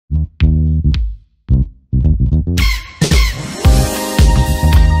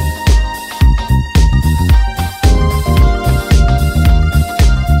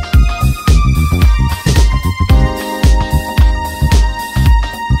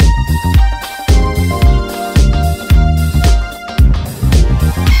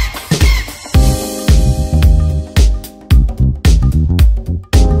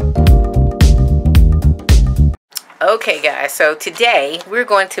So today we're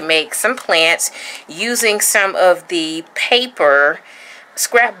going to make some plants using some of the paper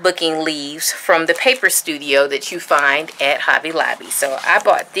scrapbooking leaves from the paper studio that you find at Hobby Lobby. So I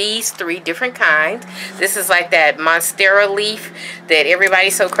bought these 3 different kinds. This is like that monstera leaf that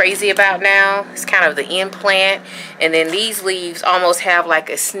everybody's so crazy about now. It's kind of the end plant. And then these leaves almost have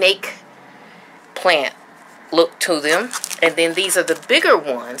like a snake plant look to them. And then these are the bigger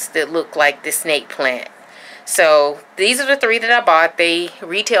ones that look like the snake plant. So these are the 3 that I bought. They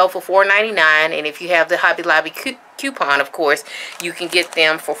retail for $4.99, and if you have the Hobby Lobby coupon, of course, you can get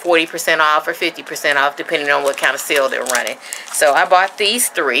them for 40% off or 50% off, depending on what kind of sale they're running. So I bought these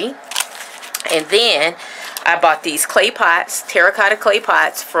 3, and then I bought these clay pots, terracotta clay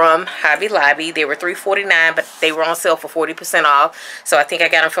pots from Hobby Lobby. They were $3.49, but they were on sale for 40% off. So I think I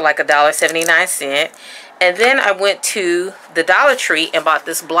got them for like $1.79. And then I went to the Dollar Tree and bought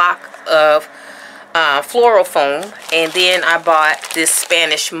this block of floral foam, and then I bought this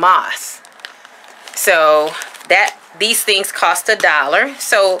Spanish moss. So these things cost $1.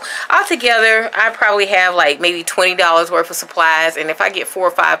 So altogether I probably have like maybe $20 worth of supplies, and if I get 4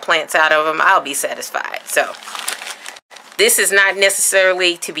 or 5 plants out of them, I'll be satisfied. So this is not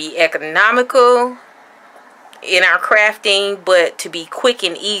necessarily to be economical in our crafting, but to be quick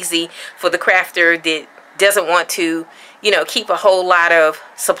and easy for the crafter that doesn't want to, you know, keep a whole lot of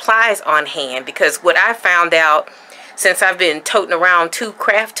supplies on hand. Because what I found out, since I've been toting around 2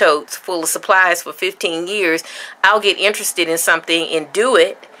 craft totes full of supplies for 15 years, I'll get interested in something and do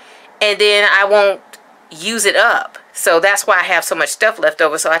it, and then I won't use it up. So that's why I have so much stuff left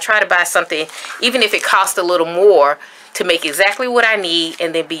over. So I try to buy something, even if it costs a little more, to make exactly what I need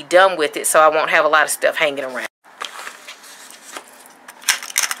and then be done with it, so I won't have a lot of stuff hanging around.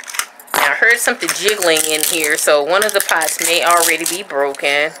 I heard something jiggling in here, so one of the pots may already be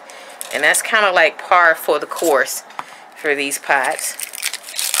broken, and that's kind of like par for the course for these pots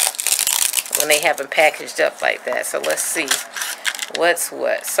when they have them packaged up like that. So let's see what's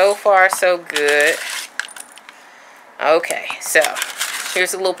what. So far so good. Okay, so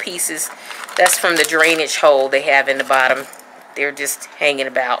here's the little pieces. That's from the drainage hole they have in the bottom. They're just hanging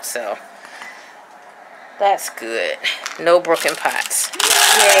about, so that's good. No broken pots.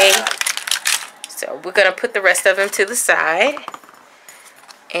 Yay. So we're going to put the rest of them to the side,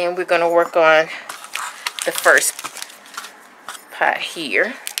 and we're going to work on the first pot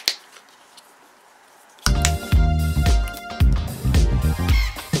here.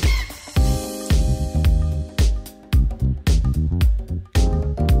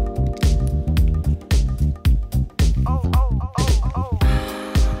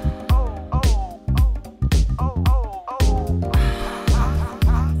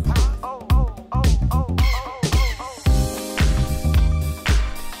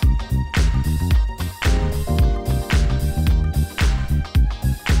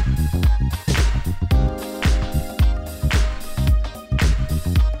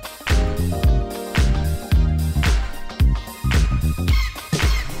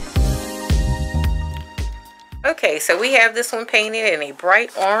 Okay, so we have this one painted in a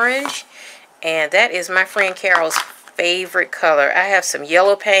bright orange, and that is my friend Carol's favorite color. I have some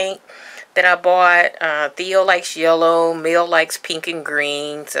yellow paint that I bought. Theo likes yellow, Mel likes pink and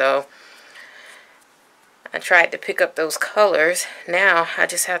green, so I tried to pick up those colors. Now I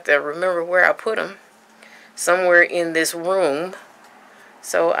just have to remember where I put them, somewhere in this room,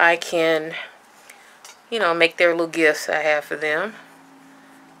 so I can, you know, make their little gifts I have for them.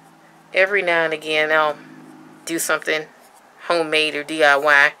 Every now and again I'll do something homemade or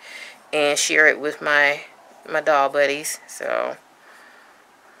DIY and share it with my doll buddies. So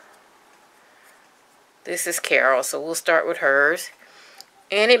this is Carol, so we'll start with hers,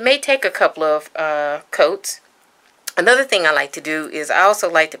 and it may take a couple of coats. Another thing I like to do is I also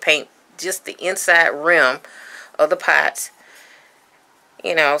like to paint just the inside rim of the pots,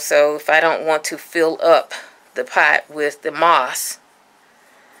 you know, so if I don't want to fill up the pot with the moss,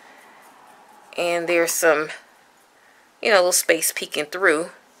 and there's some, you know, little space peeking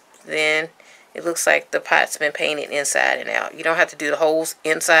through, then it looks like the pot's been painted inside and out. You don't have to do the whole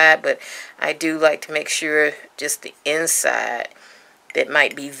inside, but I do like to make sure just the inside that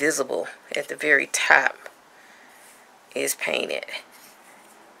might be visible at the very top is painted,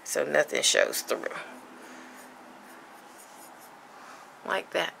 so nothing shows through.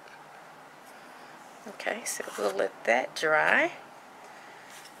 Like that. Okay, so we'll let that dry.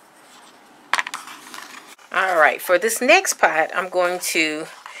 Alright, for this next pot, I'm going to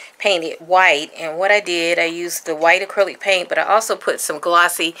paint it white. And what I did, I used the white acrylic paint, but I also put some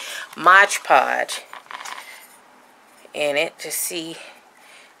glossy Mod Podge in it to see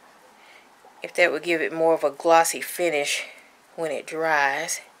if that would give it more of a glossy finish when it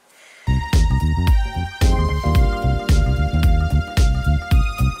dries.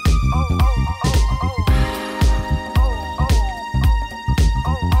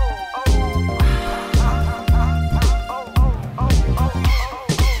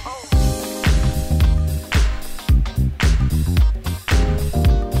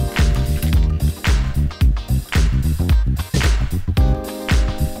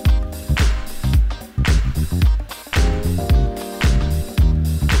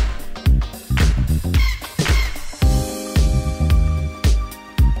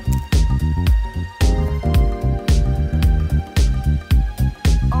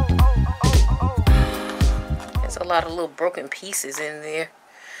 A lot of little broken pieces in there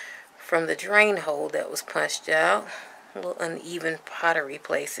from the drain hole that was punched out. Little uneven pottery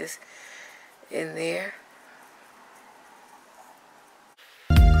places in there.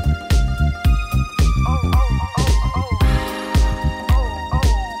 Alright,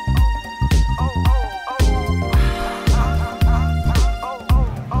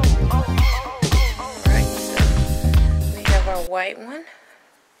 so we have our white one.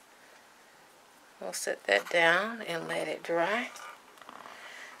 We'll set that down and let it dry.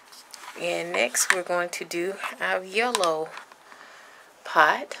 And next we're going to do our yellow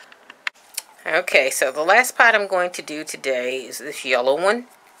pot. Okay, so the last pot I'm going to do today is this yellow one.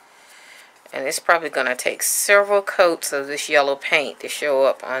 And it's probably going to take several coats of this yellow paint to show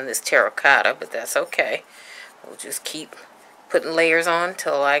up on this terracotta, but that's okay. We'll just keep putting layers on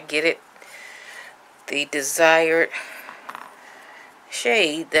till I get it the desired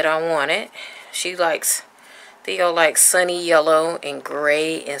shade that I want it. Theo likes sunny yellow and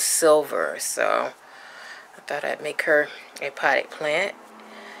gray and silver, so I thought I'd make her a potted plant.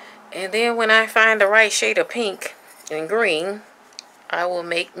 And then when I find the right shade of pink and green, I will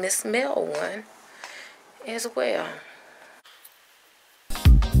make Miss Mel one as well.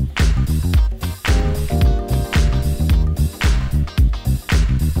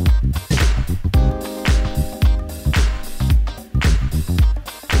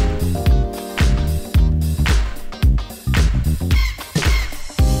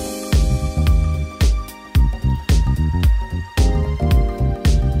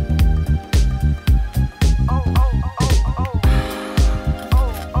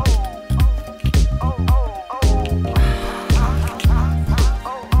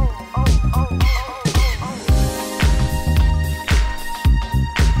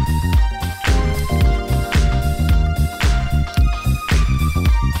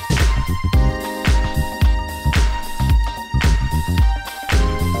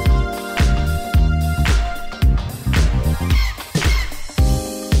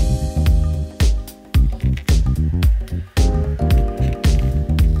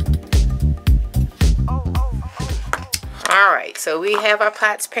 So we have our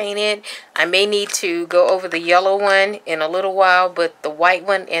pots painted. I may need to go over the yellow one in a little while, but the white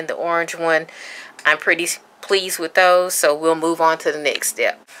one and the orange one, I'm pretty pleased with those, so we'll move on to the next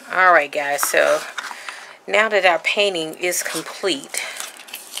step. Alright guys, so now that our painting is complete,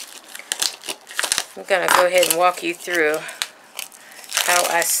 I'm going to go ahead and walk you through how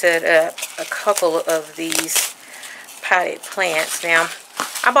I set up a couple of these potted plants. Now,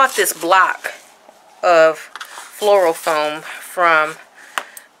 I bought this block of floral foam from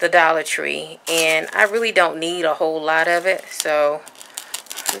the Dollar Tree, and I really don't need a whole lot of it, so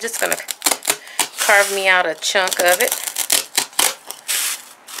I'm just going to carve me out a chunk of it.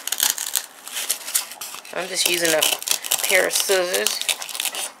 I'm just using a pair of scissors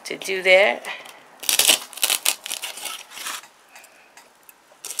to do that.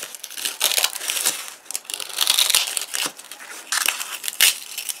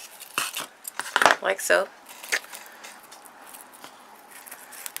 Like so.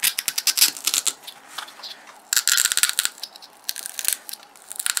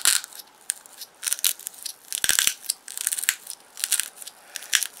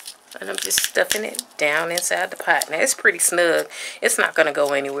 And I'm just stuffing it down inside the pot. Now it's pretty snug. It's not going to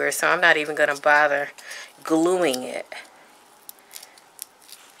go anywhere, so I'm not even going to bother gluing it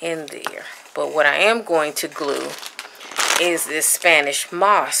in there. But what I am going to glue is this Spanish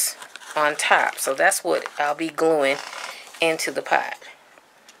moss on top. So that's what I'll be gluing into the pot.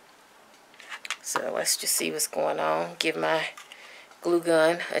 So let's just see what's going on. Give my glue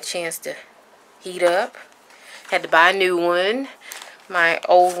gun a chance to heat up. Had to buy a new one. My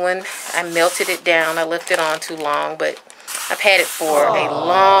old one, I melted it down. I left it on too long, but I've had it for a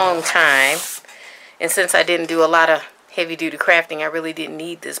long time. And since I didn't do a lot of heavy-duty crafting, I really didn't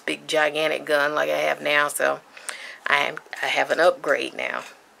need this big gigantic gun like I have now. So I have an upgrade now.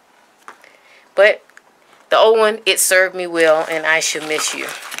 But The old one, it served me well, and I shall miss you.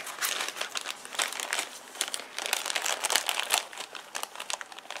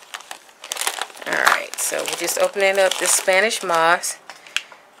 Alright, so we're just opening up this Spanish moss.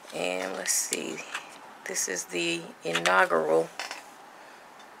 And let's see. This is the inaugural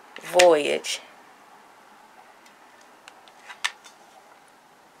voyage.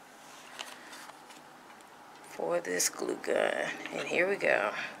 For this glue gun. And here we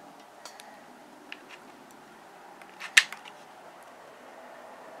go.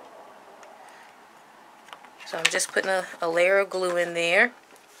 So I'm just putting a layer of glue in there.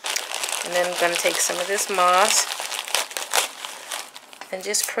 And then I'm going to take some of this moss and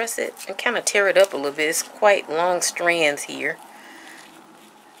just press it and kind of tear it up a little bit. It's quite long strands here.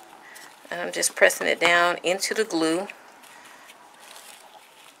 And I'm just pressing it down into the glue.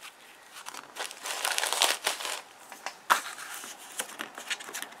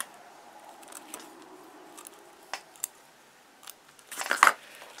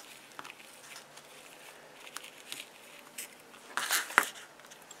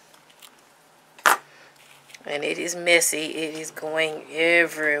 And it is messy. It is going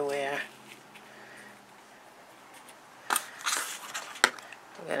everywhere. I'm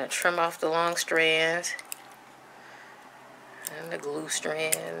going to trim off the long strands and the glue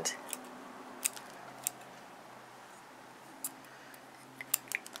strand.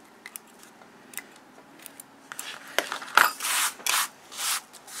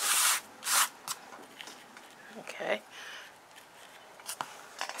 Okay.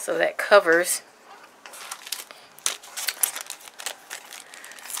 So that covers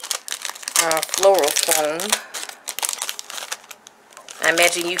our floral foam. I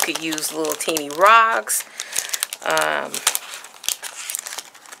imagine you could use little teeny rocks,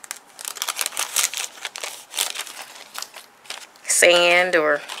 sand,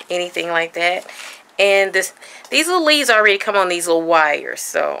 or anything like that. And these little leaves already come on these little wires.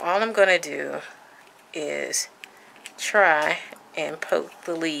 So all I'm going to do is try and poke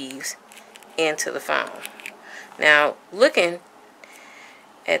the leaves into the foam. Now, looking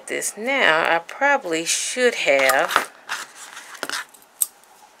at this now, I probably should have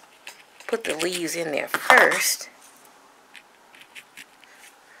put the leaves in there first,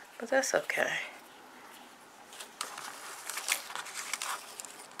 but that's okay.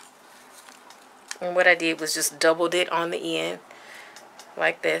 And what I did was just doubled it on the end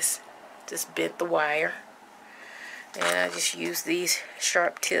like this, just bent the wire, and I just used these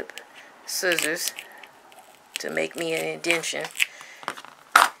sharp tip scissors to make me an indentation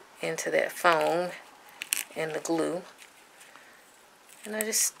into that foam and the glue. And I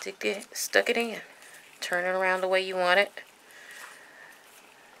just stuck it in. Turn it around the way you want it.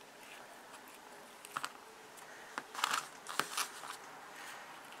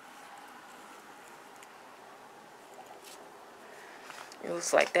 It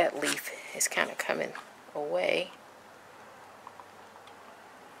looks like that leaf is kind of coming away.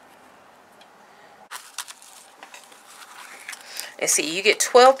 And see, you get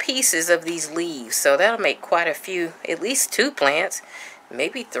 12 pieces of these leaves, so that'll make quite a few, at least 2 plants,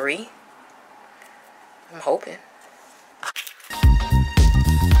 maybe 3. I'm hoping.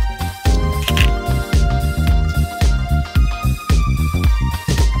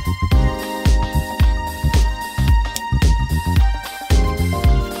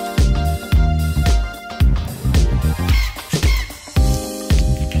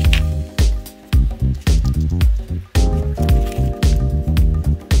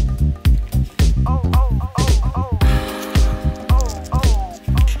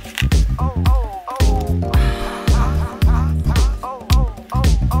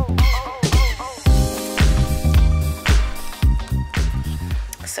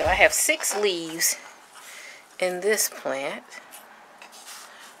 So I have 6 leaves in this plant.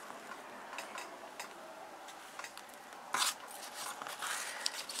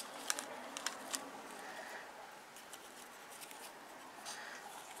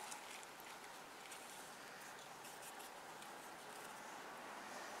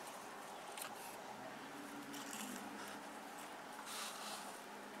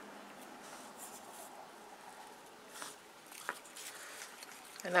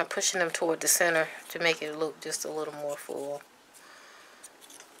 And I'm pushing them toward the center to make it look just a little more full.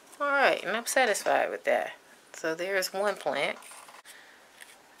 Alright, and I'm satisfied with that. So there's one plant.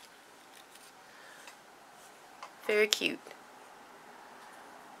 Very cute.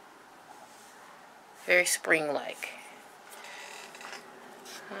 Very spring-like.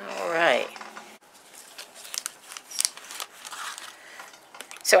 Alright.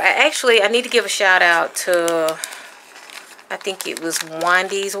 So I need to give a shout out to I think it was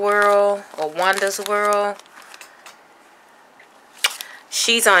Wandy's World or Wanda's World.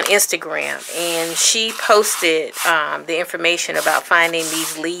 She's on Instagram, and she posted the information about finding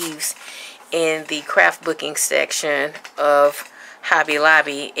these leaves in the craft booking section of Hobby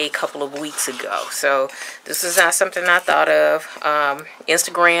Lobby a couple of weeks ago. So this is not something I thought of.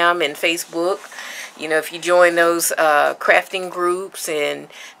 Instagram and Facebook, you know, if you join those crafting groups and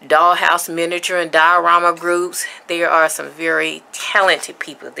dollhouse miniature and diorama groups, there are some very talented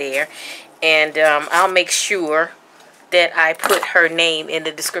people there. And I'll make sure that I put her name in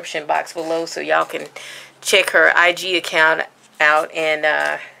the description box below so y'all can check her IG account out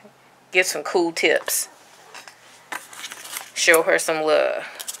and get some cool tips. Show her some love.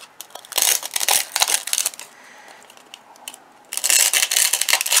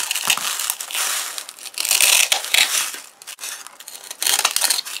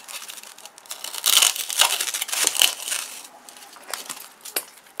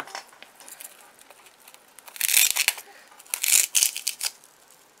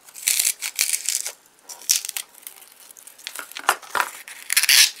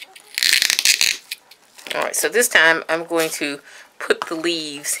 Alright, so this time I'm going to put the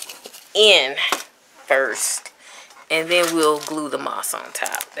leaves in first, and then we'll glue the moss on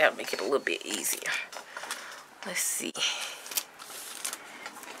top. That'll make it a little bit easier. Let's see.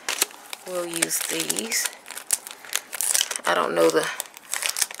 We'll use these. I don't know the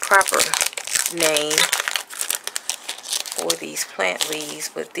proper name for these plant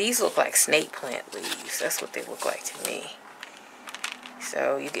leaves, but these look like snake plant leaves. That's what they look like to me.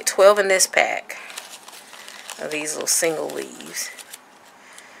 So you get 12 in this pack of these little single leaves.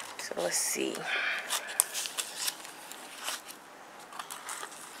 So let's see.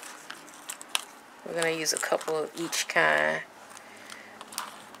 We're going to use a couple of each kind.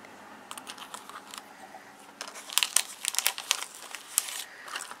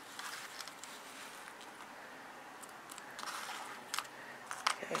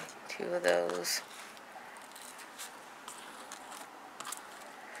 Okay, 2 of those.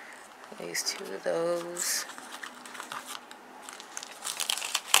 Use 2 of those.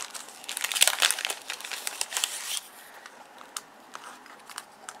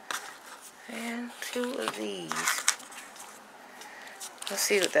 And 2 of these. Let's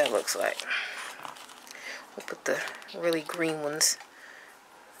see what that looks like. We'll put the really green ones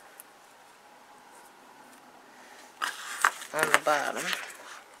on the bottom,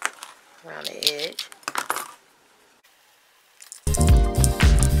 around the edge.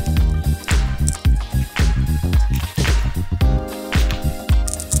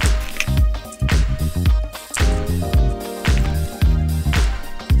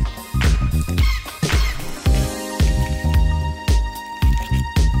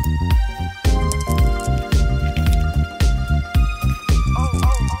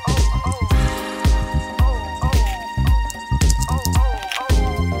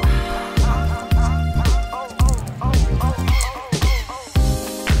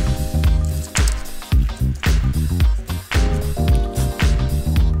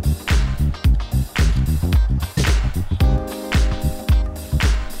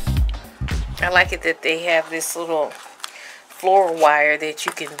 I like it that they have this little floral wire that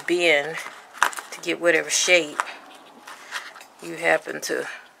you can bend to get whatever shape you happen to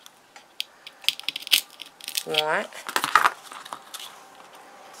want.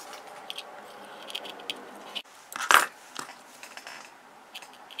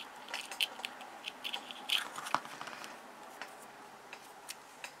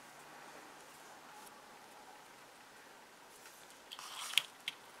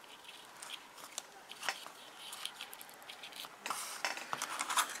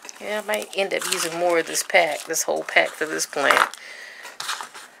 Yeah, I might end up using more of this pack, this whole pack for this plant.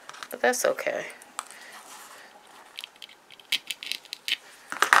 But that's okay.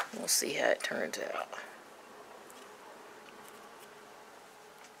 We'll see how it turns out.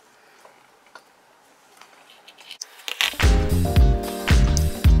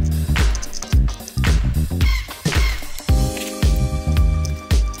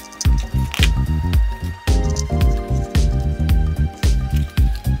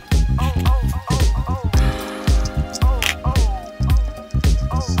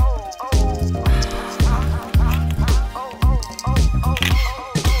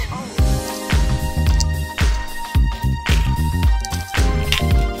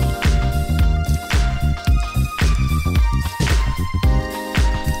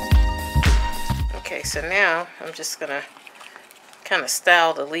 So now I'm just going to kind of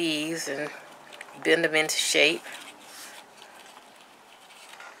style the leaves and bend them into shape.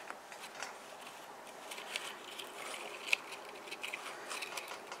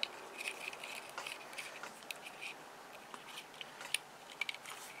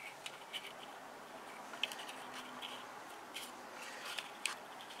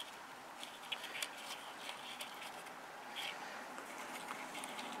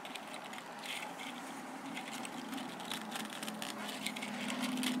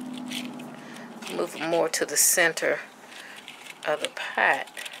 Move it more to the center of the pot.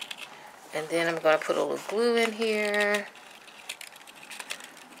 And then I'm going to put a little glue in here.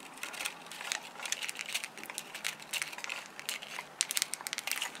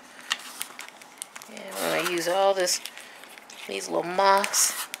 And I'm going to use all these little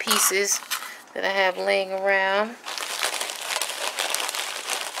moss pieces that I have laying around.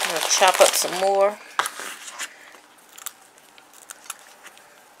 I'm going to chop up some more.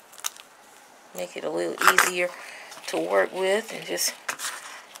 Make it a little easier to work with and just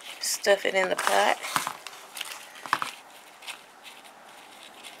stuff it in the pot.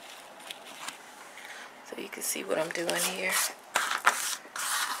 So you can see what I'm doing here.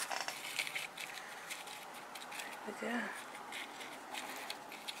 There we go.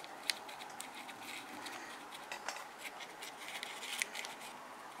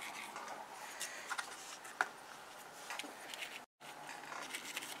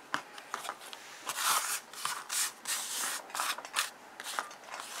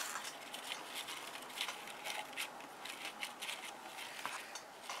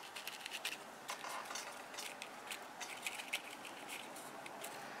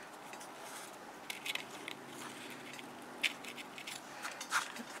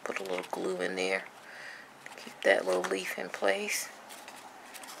 Put a little glue in there. Keep that little leaf in place.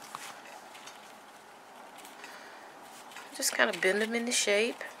 Just kind of bend them into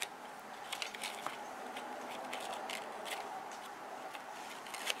shape.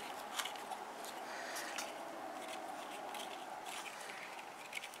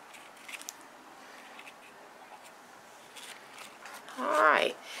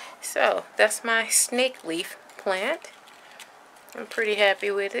 Alright, so that's my snake leaf plant. I'm pretty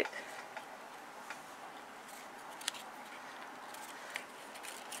happy with it.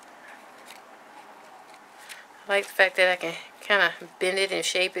 I like the fact that I can kind of bend it and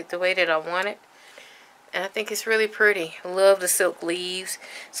shape it the way that I want it. And I think it's really pretty. I love the silk leaves.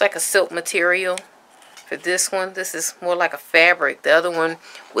 It's like a silk material. For this one, this is more like a fabric. The other one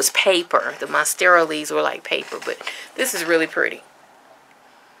was paper. The monstera leaves were like paper, but this is really pretty.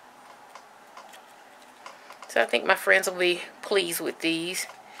 So I think my friends will be pleased with these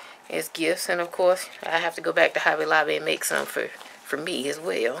as gifts. And of course, I have to go back to Hobby Lobby and make some for me as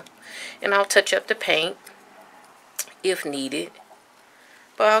well. And I'll touch up the paint if needed.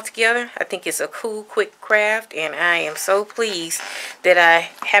 But altogether, I think it's a cool, quick craft. And I am so pleased that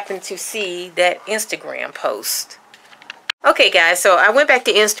I happened to see that Instagram post. Okay, guys, so I went back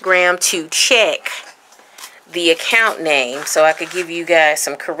to Instagram to check the account name so I could give you guys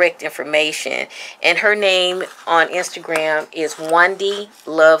some correct information. And her name on Instagram is Wandy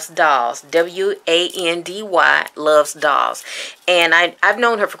Loves Dolls. W-A-N-D-Y Loves Dolls. And I've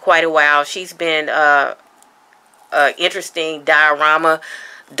known her for quite a while. She's been an interesting diorama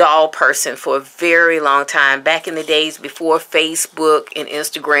doll person for a very long time. Back in the days before Facebook and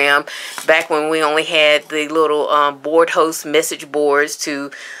Instagram. Back when we only had the little board host message boards to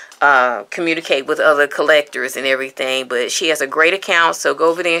communicate with other collectors and everything. But she has a great account, so go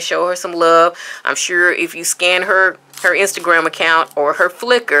over there and show her some love. I'm sure if you scan her Instagram account or her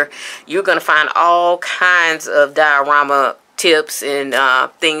Flickr, you're going to find all kinds of diorama tips and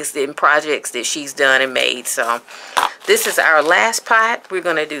things and projects that she's done and made. So this is our last pot. We're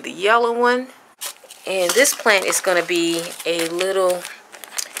going to do the yellow one, and this plant is going to be a little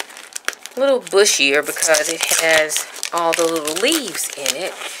bushier because it has all the little leaves in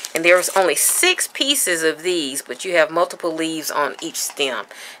it. And there's only 6 pieces of these, but you have multiple leaves on each stem.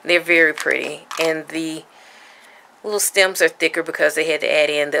 They're very pretty. And the little stems are thicker because they had to add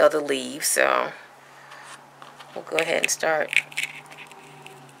in the other leaves. So we'll go ahead and start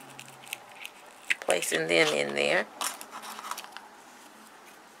placing them in there.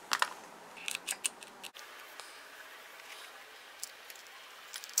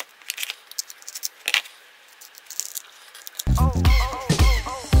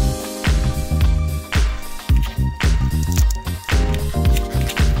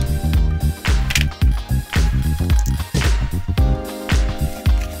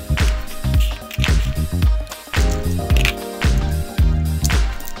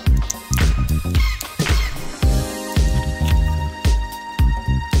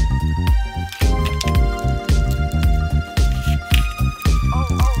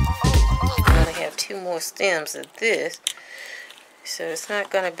 Stems of this, so it's not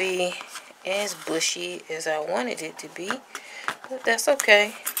going to be as bushy as I wanted it to be, but that's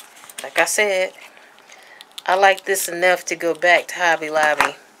okay. Like I said, I like this enough to go back to Hobby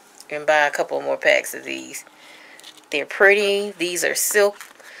Lobby and buy a couple more packs of these. They're pretty. These are silk,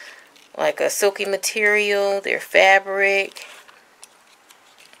 like a silky material. They're fabric.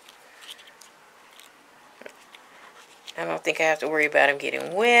 I don't think I have to worry about them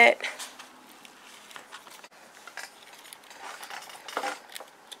getting wet.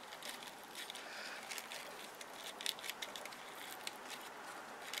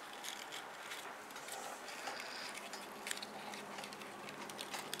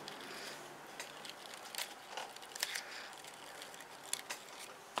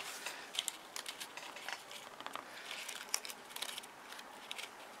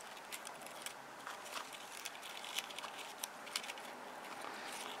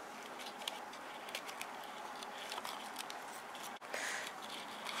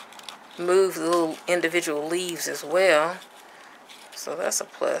 Move the little individual leaves as well, so that's a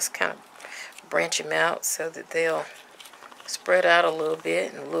plus. Kind of branch them out so that they'll spread out a little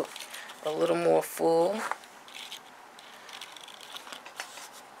bit and look a little more full.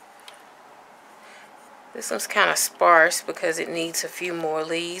 This one's kind of sparse because it needs a few more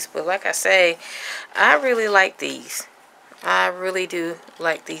leaves, but like I say, I really like these. I really do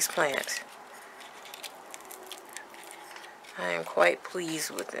like these plants. I am quite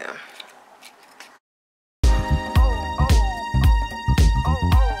pleased with them.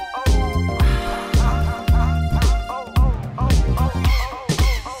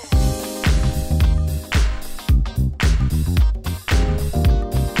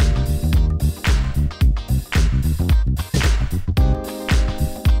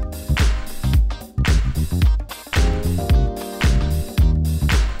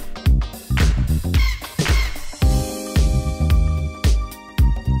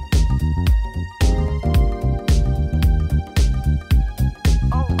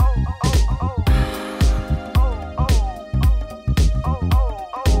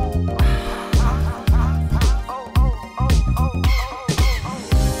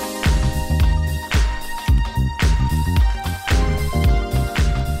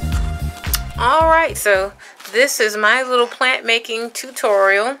 Alright, so this is my little plant making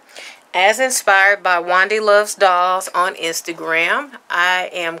tutorial as inspired by Wandy Loves Dolls on Instagram. I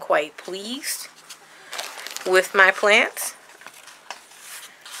am quite pleased with my plants.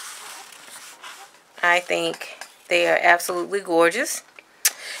 I think they are absolutely gorgeous.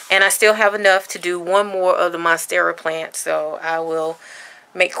 And I still have enough to do one more of the monstera plants, so I will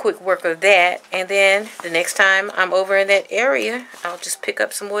make quick work of that, and then the next time I'm over in that area, I'll just pick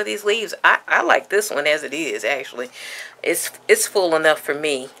up some more of these leaves. I like this one as it is, actually. It's full enough for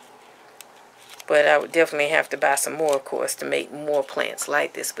me, but I would definitely have to buy some more, of course, to make more plants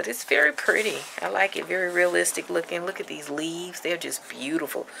like this. But it's very pretty. I like it. Very realistic looking. Look at these leaves. They're just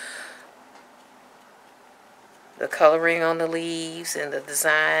beautiful. The coloring on the leaves and the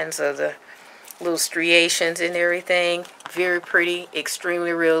designs of the little striations and everything. Very pretty,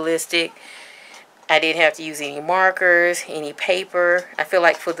 extremely realistic. I didn't have to use any markers, any paper. I feel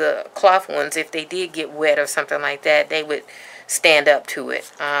like for the cloth ones, if they did get wet or something like that, they would stand up to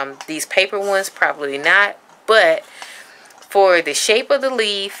it. These paper ones, probably not, but for the shape of the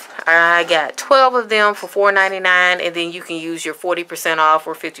leaf, I got 12 of them for $4.99, and then you can use your 40% off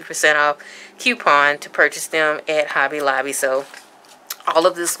or 50% off coupon to purchase them at Hobby Lobby. So all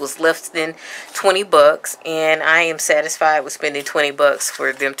of this was less than 20 bucks, and I am satisfied with spending 20 bucks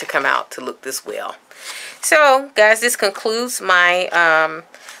for them to come out to look this well. So, guys, this concludes my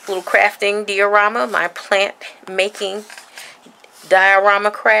little crafting diorama, my plant making diorama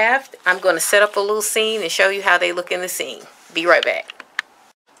craft. I'm going to set up a little scene and show you how they look in the scene. Be right back.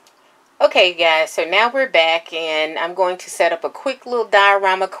 Okay, guys, so now we're back, and I'm going to set up a quick little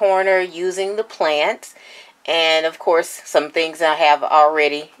diorama corner using the plants. And of course, some things I have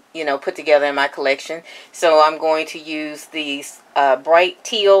already, put together in my collection. So I'm going to use these bright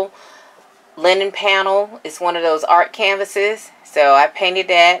teal linen panel. It's one of those art canvases. So I painted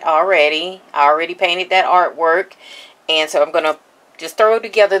that already. I already painted that artwork. And so I'm going to just throw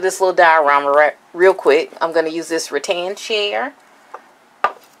together this little diorama real quick. I'm going to use this rattan chair.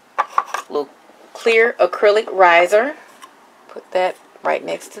 Little clear acrylic riser. Put that right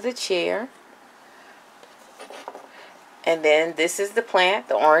next to the chair. And then this is the plant,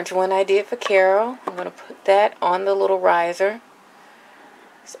 the orange one I did for Carol. I'm going to put that on the little riser.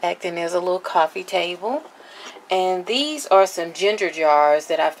 It's acting as a little coffee table. And these are some ginger jars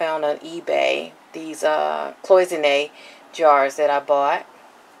that I found on eBay. These cloisonne jars that I bought.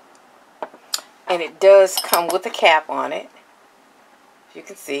 And it does come with a cap on it, as you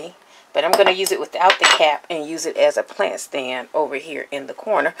can see. But I'm going to use it without the cap and use it as a plant stand over here in the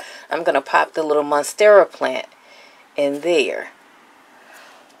corner. I'm going to pop the little monstera plant in there.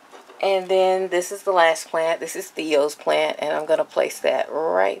 And then this is the last plant. This is Theo's plant, and I'm going to place that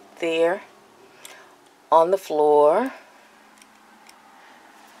right there on the floor.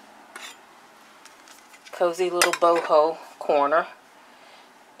 cozy little boho corner.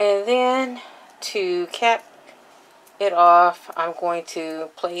 And then to cap it off, I'm going to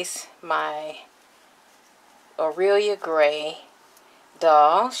place my Aurelia Gray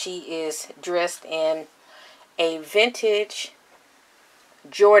doll. She is dressed in a vintage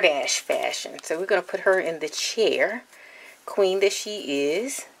Jordache fashion. So we're going to put her in the chair, queen that she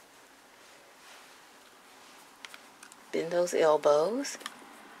is. Bend those elbows.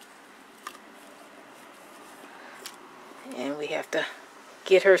 And we have to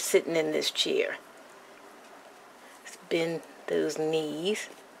get her sitting in this chair. Let's bend those knees.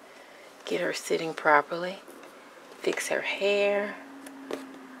 Get her sitting properly. Fix her hair.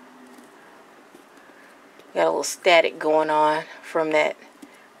 Got a little static going on from that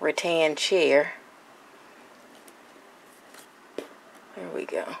rattan chair. There we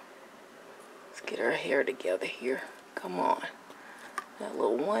go. Let's get her hair together here. Come on. That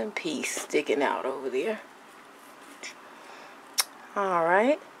little one piece sticking out over there.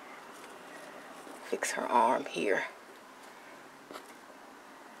 Alright. Fix her arm here.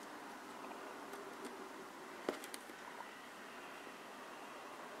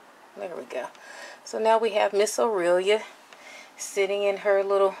 There we go. So now we have Miss Aurelia sitting in her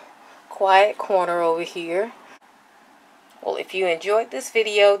little quiet corner over here. Well, if you enjoyed this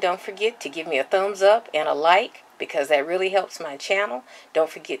video, don't forget to give me a thumbs up and a like, because that really helps my channel. Don't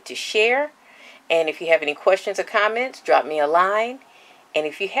forget to share. And if you have any questions or comments, drop me a line. And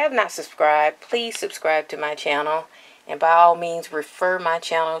if you have not subscribed, please subscribe to my channel. And by all means, refer my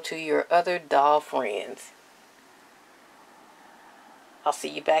channel to your other doll friends. I'll see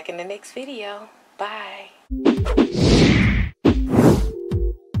you back in the next video. Bye.